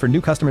bet offer for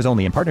new customers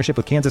only in partnership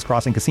with Kansas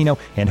Crossing Casino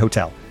and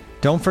Hotel.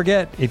 Don't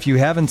forget, if you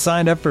haven't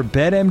signed up for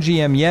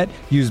BetMGM yet,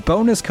 use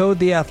bonus code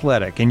The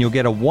Athletic, and you'll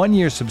get a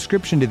 1-year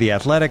subscription to The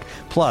Athletic,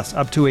 plus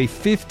up to a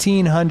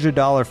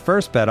 $1,500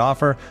 first bet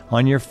offer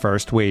on your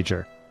first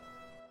wager.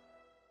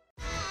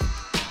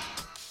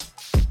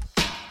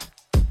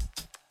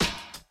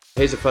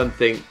 Here's a fun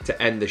thing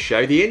to end the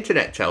show. The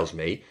internet tells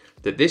me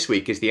that this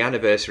week is the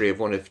anniversary of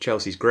one of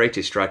Chelsea's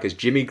greatest strikers,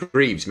 Jimmy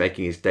Greaves,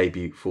 making his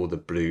debut for the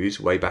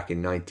Blues way back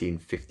in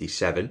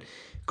 1957.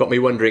 Got me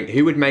wondering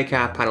who would make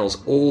our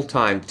panel's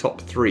all-time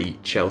top 3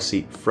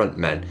 Chelsea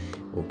frontmen.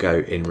 We'll go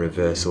in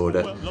reverse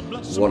order,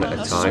 one at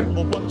a time.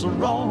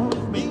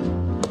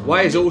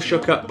 Why is All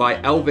Shook Up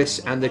by Elvis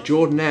and the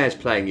Jordanaires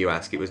playing, you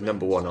ask? It was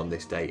number 1 on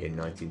this day in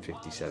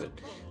 1957,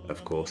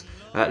 of course.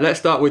 Let's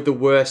start with the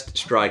worst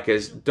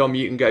strikers. Dom,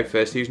 you can go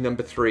first. Who's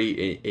number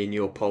 3 in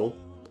your poll?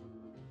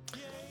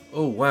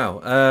 Oh wow!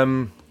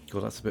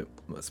 God, that's a bit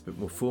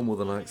more formal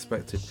than I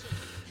expected.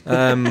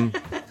 Well,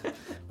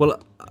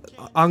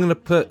 I'm going to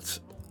put,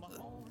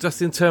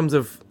 just in terms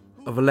of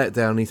a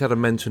letdown, he's had a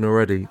mention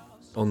already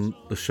on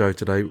the show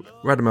today.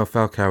 Radamel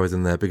Falcao is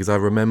in there because I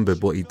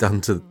remembered what he'd done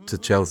to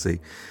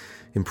Chelsea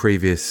in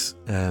previous,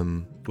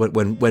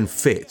 when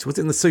fit. Was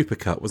it in the Super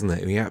Cup, wasn't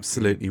it? And he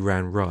absolutely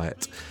ran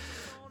riot.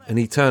 And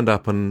he turned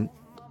up and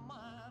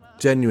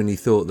genuinely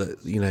thought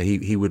that, you know,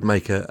 he would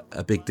make a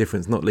big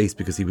difference, not least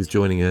because he was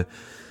joining a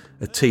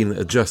team that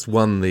had just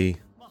won the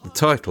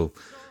title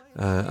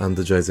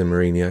under Jose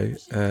Mourinho,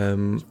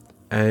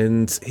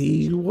 and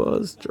he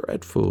was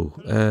dreadful.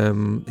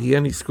 He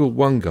only scored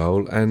 1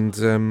 goal,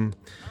 and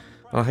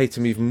I hate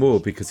him even more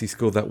because he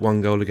scored that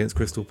 1 goal against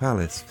Crystal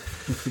Palace.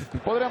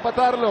 Podrá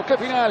empatarlo, qué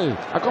final.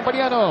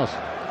 Acompáñanos.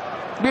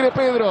 Viene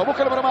Pedro,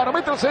 busca el mano,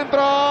 mete el centro.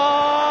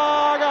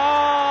 ¡Gol!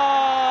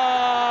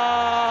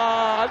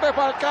 De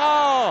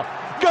Falcao.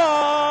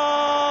 ¡Gol!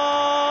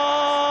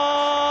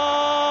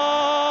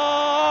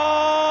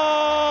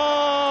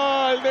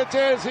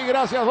 Chelsea,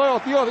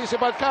 gracias Dios, dice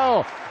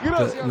Falcao.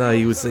 But no,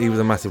 he was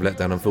a massive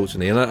letdown,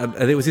 unfortunately,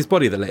 and it was his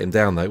body that let him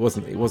down. Though it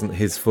wasn't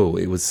his fault.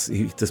 He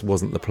just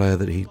wasn't the player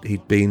that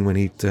he'd been when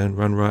he'd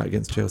run riot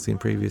against Chelsea in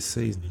previous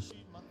seasons.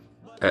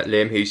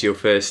 Liam, who's your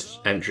first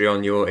entry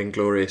on your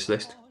Inglorious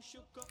list?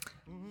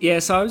 Yeah,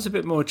 so I was a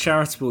bit more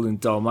charitable than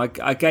Dom.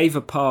 I gave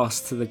a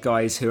pass to the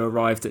guys who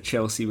arrived at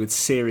Chelsea with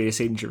serious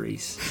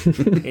injuries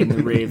in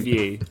the rear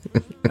view,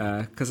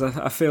 because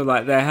I feel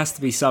like there has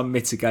to be some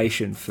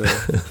mitigation for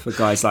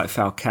guys like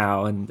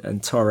Falcao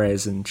and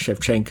Torres and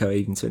Shevchenko,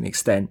 even to an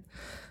extent.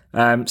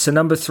 So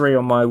number 3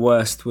 on my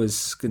worst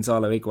was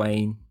Gonzalo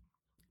Higuain.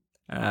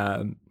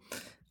 And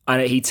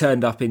he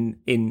turned up in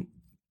an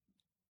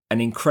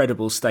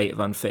incredible state of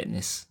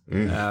unfitness,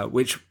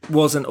 which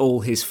wasn't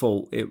all his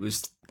fault. It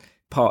was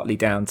partly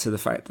down to the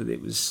fact that it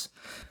was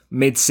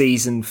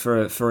mid-season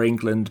for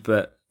England,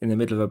 but in the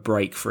middle of a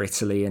break for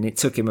Italy, and it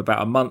took him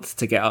about a month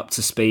to get up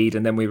to speed,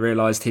 and then we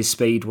realised his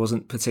speed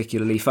wasn't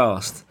particularly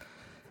fast.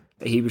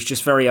 He was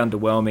just very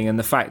underwhelming, and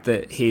the fact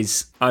that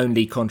his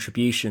only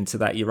contribution to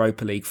that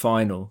Europa League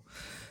final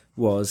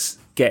was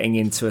getting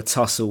into a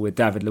tussle with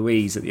David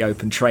Luiz at the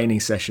open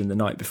training session the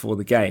night before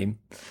the game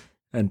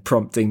and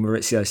prompting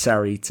Maurizio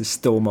Sarri to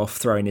storm off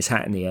throwing his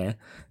hat in the air,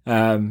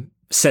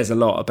 says a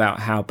lot about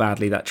how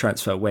badly that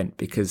transfer went,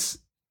 because,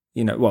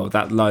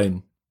 that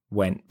loan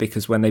went,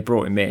 because when they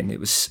brought him in, it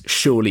was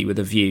surely with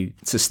a view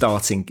to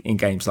starting in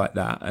games like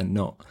that and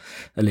not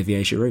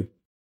Olivier Giroud.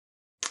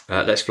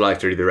 Let's fly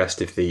through the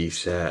rest of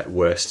these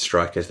worst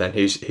strikers then.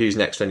 Who's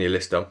next on your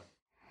list, Dom?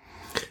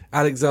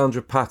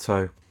 Alexandre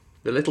Pato.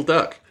 The little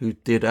duck. Who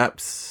did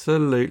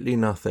absolutely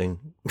nothing,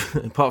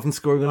 apart from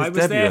scoring on his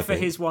debut. I was there for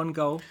his one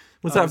goal.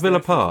 Was that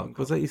Villa Park?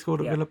 Was that you scored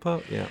at Villa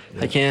Park? Yeah.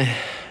 I can't.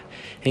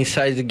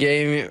 Inside the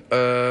game,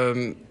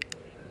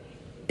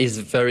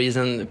 is the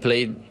reason I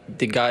played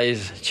the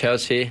guys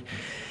Chelsea,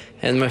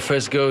 and my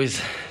first goal is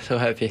so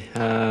happy.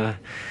 I'm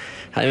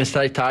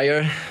slightly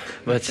tired,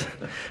 but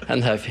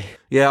I'm happy.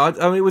 Yeah,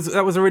 I mean,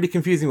 that was a really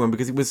confusing one,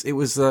 because it was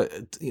is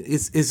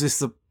this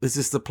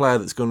the player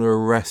that's going to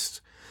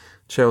arrest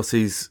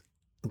Chelsea's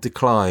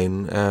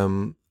decline?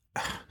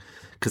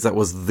 Because that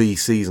was the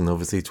season,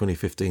 obviously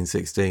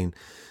 2015-16.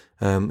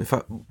 In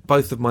fact,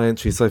 both of my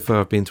entries so far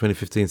have been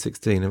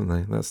 2015-16, haven't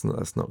they? That's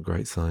not a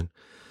great sign.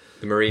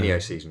 The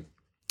Mourinho season.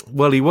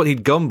 Well,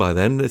 he'd gone by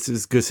then. This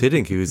is Gus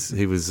Hiddink.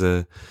 He was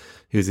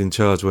in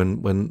charge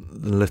when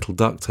the little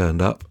duck turned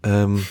up.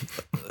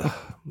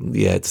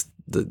 Just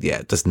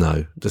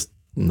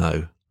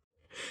no.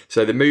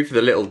 So the move for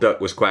the little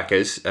duck was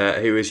Quackers.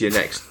 Who was your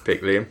next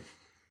pick, Liam?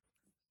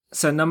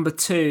 So number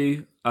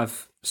 2,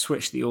 I've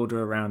switched the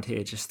order around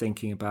here, just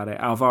thinking about it.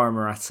 Alvaro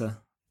Morata.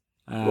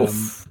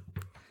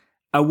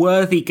 A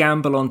worthy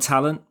gamble on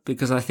talent,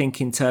 because I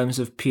think in terms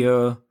of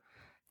pure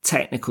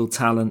technical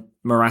talent,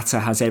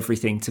 Morata has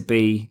everything to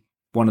be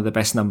one of the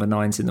best number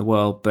 9s in the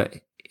world,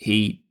 but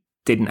he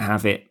didn't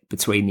have it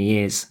between the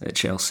ears at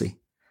Chelsea,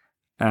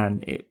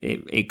 and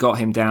it got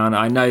him down.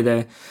 I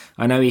know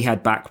he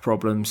had back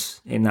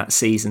problems in that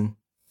season,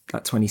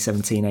 that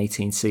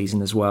 2017-18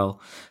 season as well,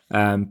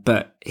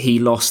 but he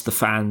lost the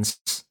fans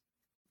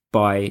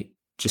by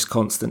just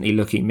constantly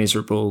looking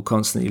miserable,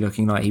 constantly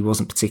looking like he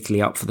wasn't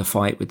particularly up for the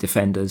fight with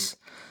defenders.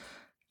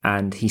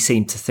 And he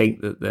seemed to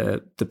think that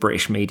the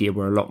British media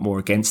were a lot more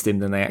against him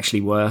than they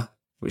actually were,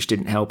 which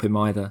didn't help him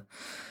either.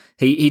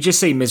 He just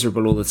seemed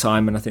miserable all the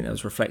time, and I think that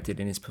was reflected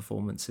in his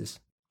performances.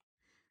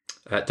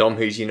 Dom,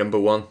 who's your number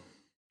 1?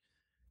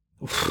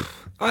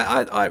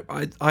 I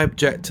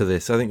object to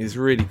this. I think it's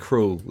really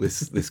cruel,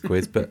 this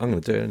quiz, but I'm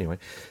going to do it anyway.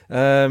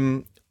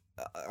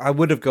 I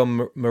would have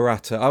gone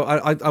Morata.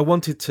 I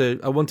wanted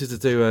to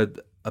do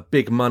a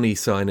big money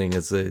signing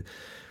so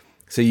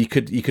you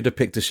could have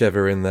picked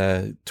Asheva in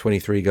there,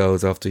 23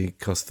 goals after he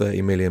cost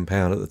 £30 million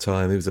at the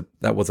time.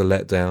 That was a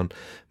letdown.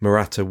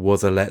 Morata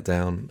was a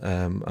letdown,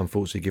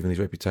 unfortunately, given his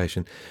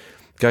reputation.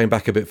 Going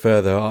back a bit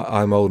further,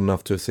 I'm old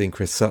enough to have seen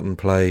Chris Sutton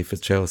play for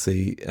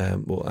Chelsea.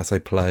 Well, I say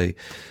play.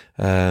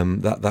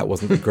 That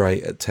wasn't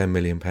great at £10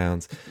 million.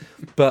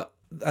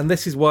 And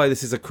this is why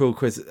this is a cruel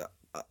quiz.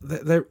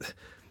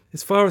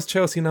 As far as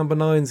Chelsea number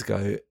 9s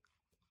go,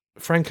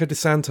 Franco Di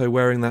Santo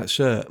wearing that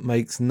shirt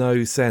makes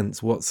no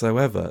sense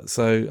whatsoever.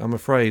 So I'm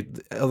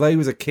afraid, although he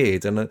was a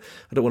kid, and I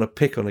don't want to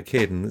pick on a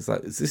kid, and it's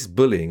like, this is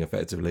bullying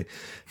effectively,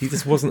 he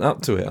just wasn't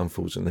up to it,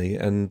 unfortunately.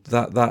 And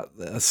that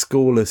a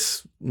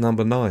scoreless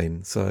number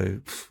 9.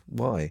 So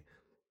why?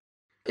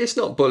 It's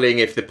not bullying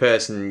if the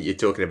person you're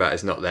talking about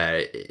is not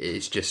there.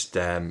 It's just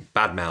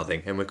bad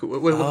mouthing, and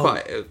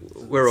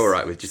we're all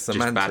right with just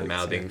bad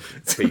mouthing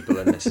people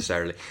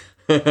unnecessarily.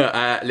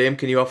 Liam,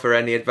 can you offer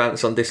any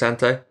advance on Di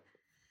Santo?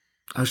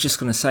 I was just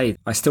going to say,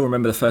 I still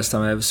remember the first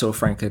time I ever saw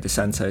Franco Di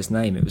Santo's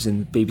name. It was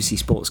in the BBC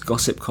Sports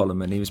gossip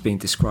column, and he was being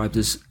described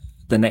as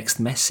the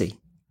next Messi.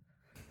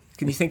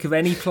 Can you think of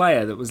any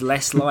player that was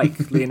less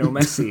like Lionel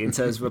Messi in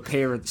terms of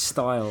appearance,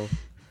 style,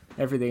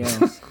 everything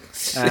else?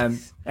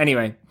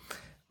 Anyway,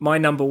 my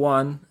number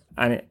 1,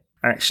 and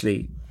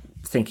actually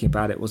thinking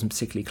about it, wasn't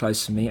particularly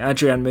close for me,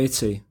 Adrian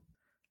Mutu.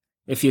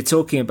 If you're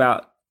talking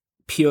about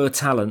pure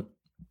talent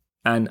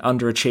and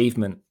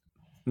underachievement,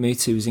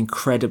 Mutu was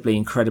incredibly,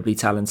 incredibly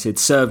talented.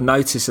 Served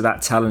notice of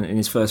that talent in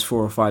his first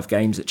 4 or 5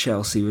 games at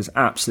Chelsea. Was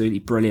absolutely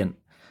brilliant,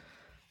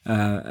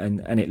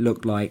 and it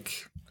looked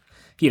like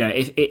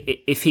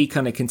if he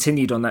kind of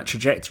continued on that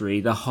trajectory,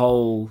 the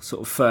whole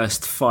sort of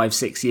first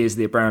 5-6 years of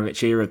the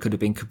Abramovich era could have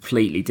been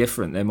completely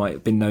different. There might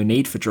have been no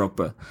need for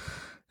Drogba,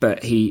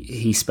 but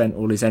he spent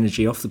all his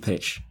energy off the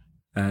pitch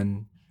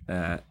and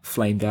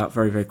flamed out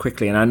very, very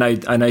quickly. And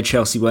I know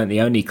Chelsea weren't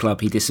the only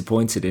club he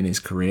disappointed in his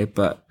career,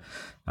 but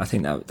I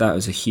think that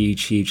was a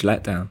huge, huge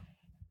letdown.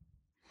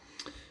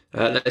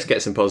 Let's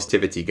get some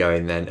positivity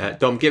going then.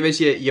 Dom, give us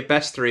your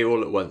best three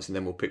all at once, and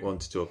then we'll pick one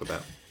to talk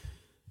about.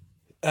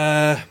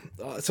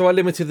 So I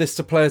limited this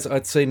to players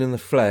I'd seen in the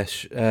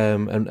flesh,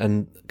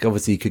 and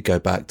obviously you could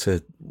go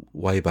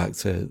way back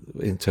to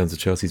in terms of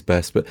Chelsea's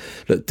best. But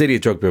look, Didier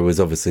Drogba was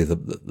obviously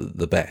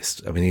the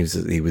best. I mean,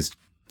 he was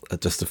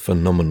just a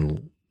phenomenal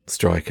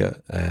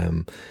striker.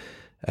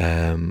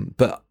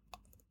 But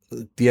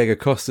Diego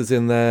Costa's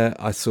in there.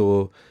 I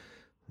saw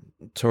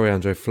Torre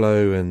Andre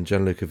Flo and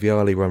Gianluca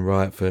Vialli run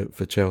riot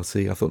for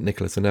Chelsea. I thought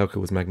Nicolas Anelka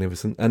was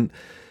magnificent. And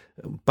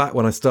back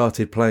when I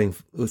started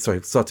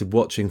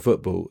watching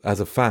football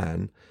as a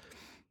fan,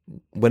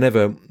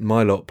 whenever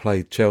my lot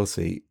played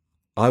Chelsea,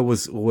 I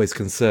was always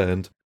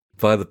concerned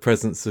by the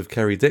presence of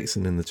Kerry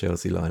Dixon in the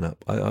Chelsea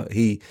lineup.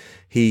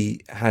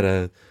 He had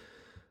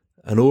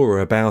an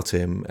aura about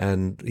him,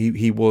 and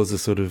he was a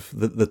sort of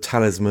the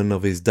talisman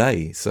of his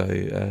day.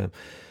 So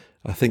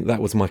I think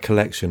that was my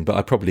collection, but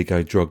I'd probably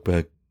go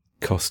Drogba,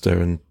 Costa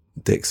and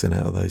Dixon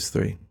out of those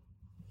three.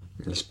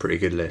 That's a pretty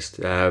good list.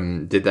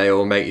 Did they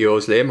all make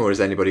yours, Liam, or is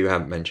there anybody we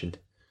haven't mentioned?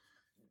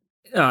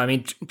 No, I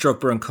mean,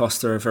 Drogba and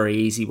Costa are very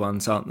easy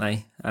ones, aren't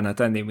they? And I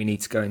don't think we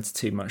need to go into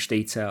too much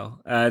detail.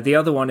 The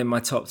other one in my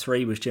top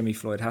three was Jimmy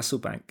Floyd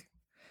Hasselbank.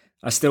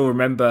 I still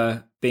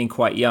remember being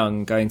quite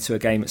young, going to a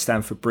game at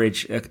Stamford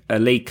Bridge, a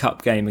League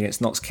Cup game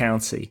against Notts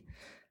County.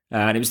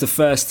 And it was the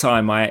first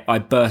time I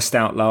burst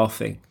out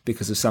laughing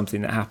because of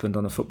something that happened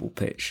on a football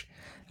pitch.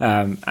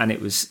 And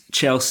it was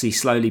Chelsea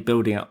slowly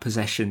building up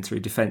possession through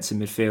defence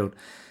and midfield.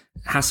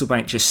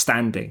 Hasselbank just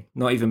standing,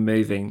 not even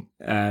moving,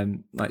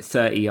 like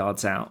 30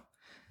 yards out,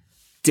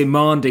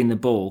 demanding the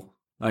ball,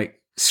 like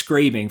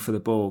screaming for the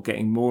ball,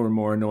 getting more and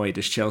more annoyed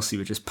as Chelsea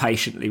were just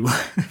patiently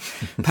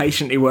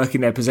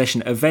working their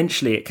possession.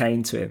 Eventually it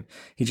came to him.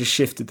 He just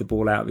shifted the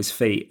ball out of his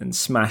feet and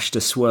smashed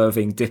a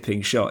swerving,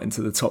 dipping shot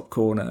into the top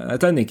corner. I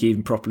don't think he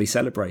even properly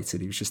celebrated.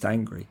 He was just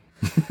angry.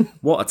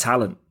 What a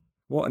talent.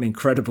 What an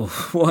incredible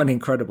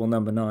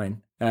number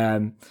 9.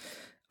 I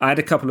had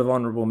a couple of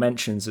honourable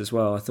mentions as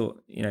well. I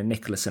thought,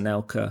 Nicolas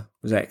Anelka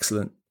was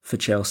excellent for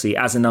Chelsea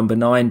as a number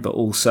 9, but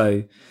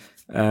also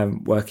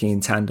working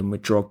in tandem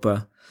with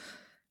Drogba.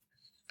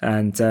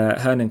 And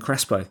Hernan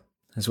Crespo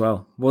as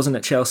well. Wasn't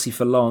at Chelsea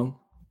for long,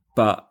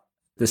 but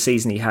the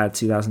season he had,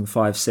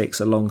 2005-06,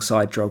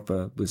 alongside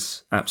Drogba,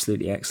 was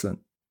absolutely excellent.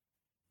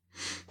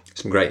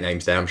 Some great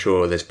names there. I'm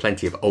sure there's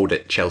plenty of older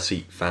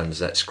Chelsea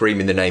fans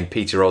screaming the name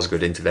Peter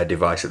Osgood into their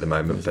device at the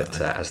moment. But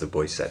as the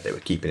boys said, they were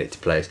keeping it to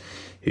players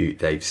who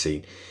they've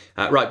seen.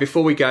 Right,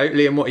 before we go,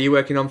 Liam, what are you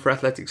working on for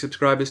Athletic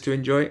subscribers to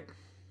enjoy?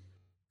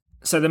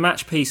 So the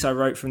match piece I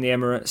wrote from the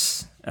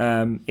Emirates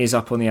is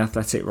up on the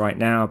Athletic right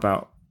now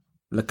about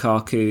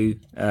Lukaku,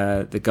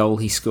 the goal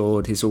he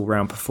scored, his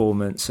all-round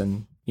performance,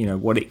 and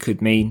what it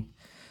could mean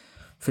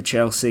for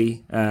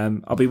Chelsea.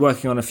 I'll be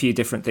working on a few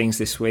different things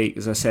this week,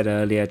 as I said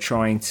earlier,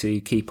 trying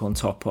to keep on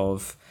top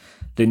of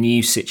the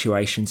new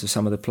situations of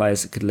some of the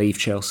players that could leave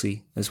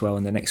Chelsea as well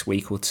in the next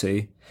week or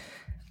two.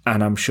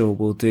 And I'm sure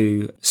we'll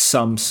do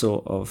some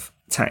sort of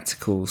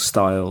tactical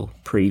style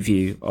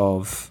preview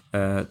of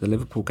the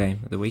Liverpool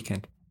game at the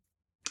weekend.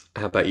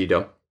 How about you,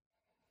 Dom?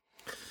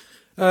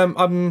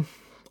 I'm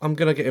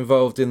going to get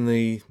involved in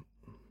the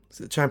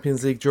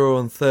Champions League draw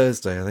on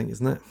Thursday, I think,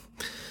 isn't it?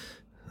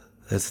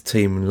 There's a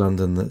team in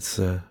London that's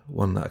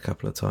won that a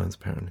couple of times,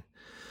 apparently.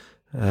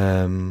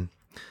 And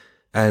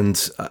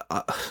this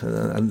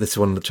is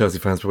one that Chelsea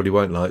fans probably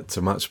won't like so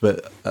much,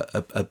 but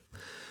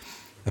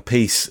a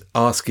piece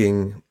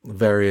asking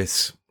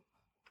various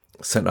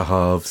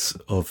centre-halves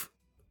of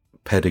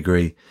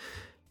pedigree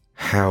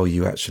how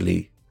you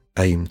actually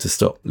aim to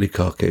stop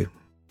Lukaku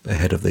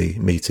ahead of the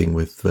meeting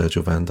with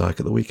Virgil van Dijk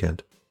at the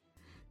weekend.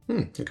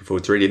 Looking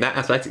forward to reading that.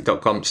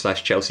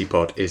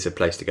 Athletic.com/ChelseaPod is a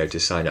place to go to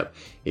sign up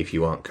if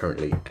you aren't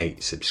currently a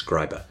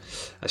subscriber.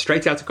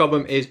 Straight Outta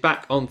Cobham is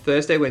back on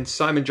Thursday when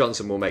Simon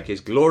Johnson will make his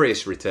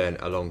glorious return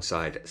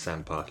alongside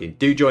Sam Parkin.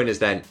 Do join us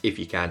then if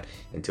you can.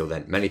 Until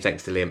then, many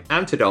thanks to Liam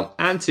and to Dom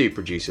and to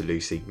producer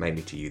Lucy,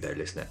 mainly to you though,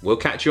 listener. We'll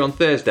catch you on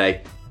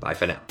Thursday. Bye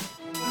for now.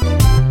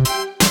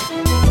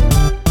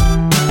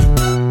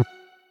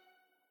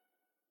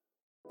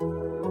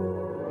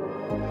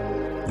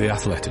 The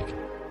Athletic.